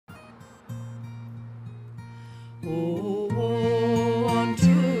Oh, woe unto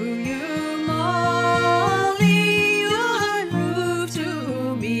you, Molly, you are proved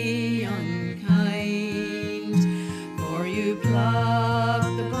to me unkind, for you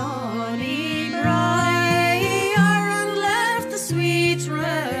plucked the bonny briar and left the sweet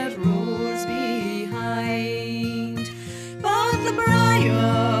red rose behind. But the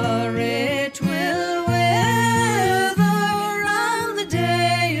briar it will wither, and the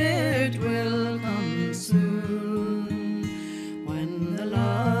day it will come soon, when the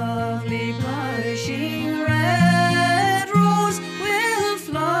lovely blushing red rose will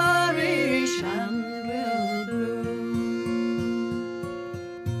flourish and will bloom.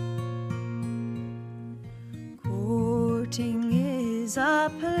 Courting is a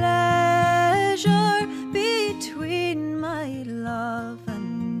pleasure between my love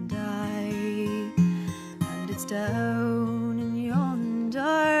and I, and it's down in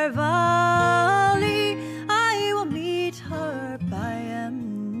yonder valley I will meet her by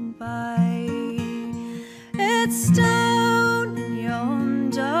and by. It's down in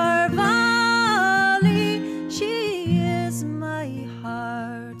yonder valley, she is my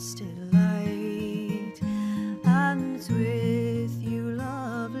heart's delight, and it's with you,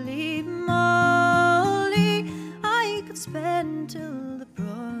 lovely Molly, I could spend till the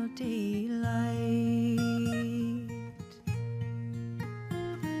broad daylight.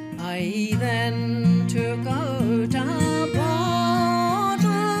 I then took out a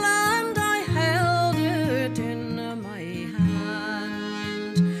bottle and I held it in my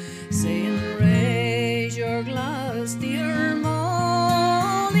hand, saying, raise your glass, dear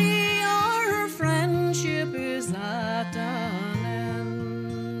Molly, our friendship is at an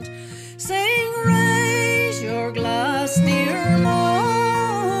end. Saying, raise your glass, dear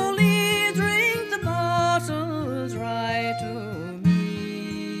Molly, drink the bottle dry to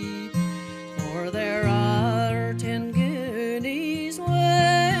me, for there are 10 guineas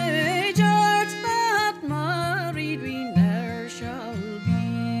wagered that married we ne'er shall be.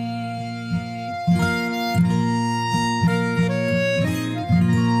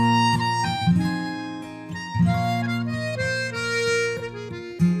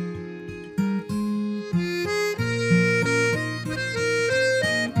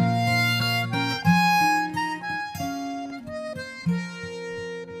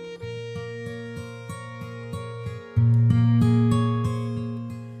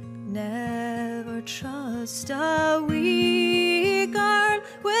 Never trust a wee girl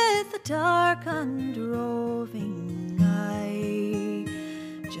with a dark and roving eye.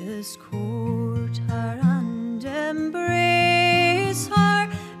 Just court her and embrace her,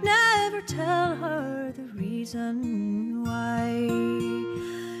 never tell her the reason why.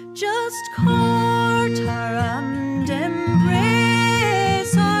 Just court her and